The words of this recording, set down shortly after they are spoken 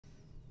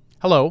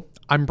Hello,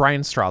 I'm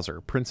Bryan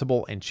Strawser,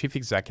 Principal and Chief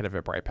Executive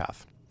at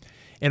Bryghtpath.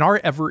 In our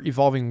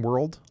ever-evolving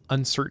world,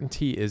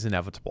 uncertainty is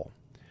inevitable.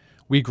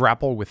 We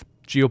grapple with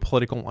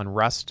geopolitical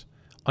unrest,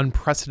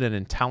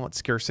 unprecedented talent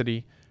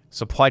scarcity,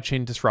 supply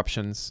chain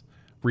disruptions,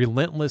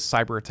 relentless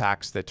cyber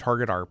attacks that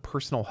target our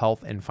personal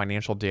health and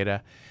financial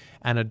data,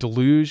 and a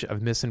deluge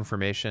of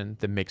misinformation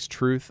that makes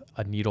truth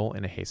a needle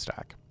in a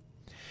haystack.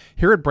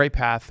 Here at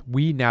Bryghtpath,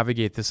 we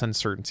navigate this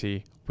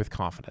uncertainty with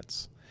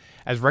confidence.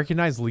 As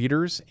recognized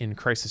leaders in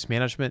crisis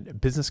management,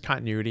 business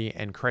continuity,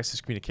 and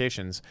crisis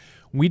communications,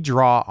 we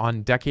draw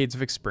on decades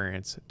of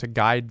experience to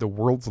guide the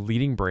world's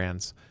leading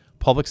brands,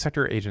 public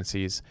sector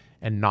agencies,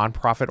 and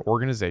nonprofit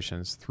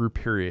organizations through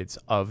periods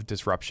of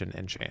disruption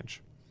and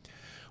change.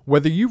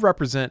 Whether you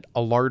represent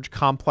a large,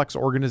 complex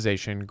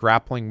organization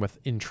grappling with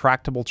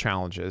intractable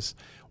challenges,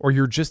 or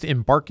you're just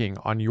embarking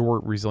on your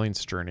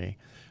resilience journey,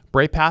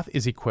 Bryghtpath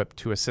is equipped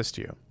to assist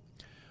you.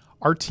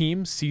 Our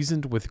team,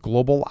 seasoned with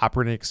global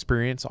operating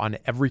experience on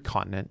every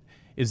continent,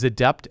 is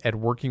adept at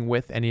working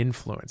with and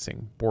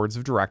influencing boards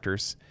of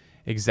directors,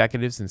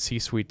 executives and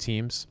C-suite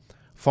teams,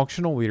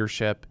 functional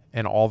leadership,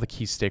 and all the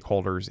key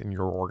stakeholders in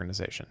your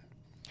organization.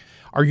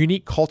 Our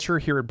unique culture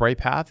here at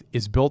Bryghtpath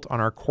is built on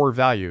our core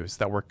values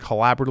that were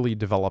collaboratively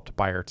developed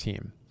by our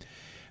team.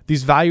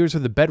 These values are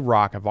the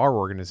bedrock of our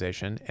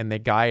organization, and they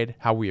guide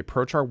how we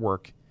approach our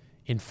work,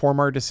 inform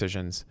our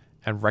decisions,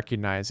 and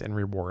recognize and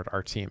reward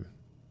our team.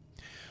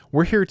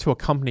 We're here to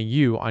accompany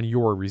you on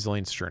your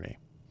resilience journey.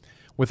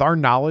 With our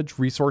knowledge,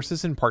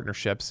 resources, and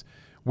partnerships,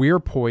 we are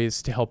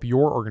poised to help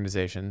your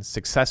organization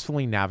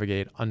successfully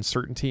navigate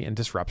uncertainty and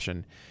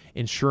disruption,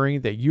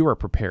 ensuring that you are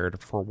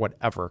prepared for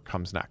whatever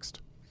comes next.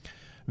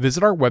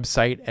 Visit our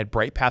website at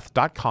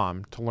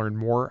bryghtpath.com to learn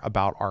more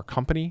about our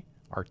company,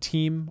 our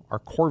team, our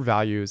core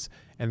values,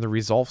 and the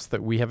results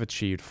that we have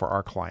achieved for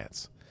our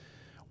clients.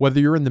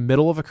 Whether you're in the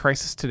middle of a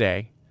crisis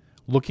today,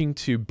 looking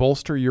to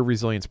bolster your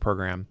resilience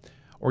program,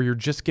 or you're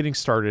just getting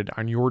started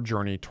on your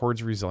journey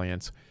towards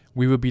resilience,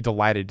 we would be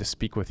delighted to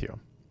speak with you.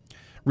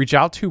 Reach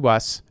out to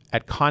us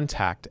at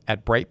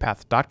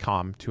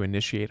contact@bryghtpath.com to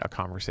initiate a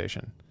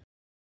conversation.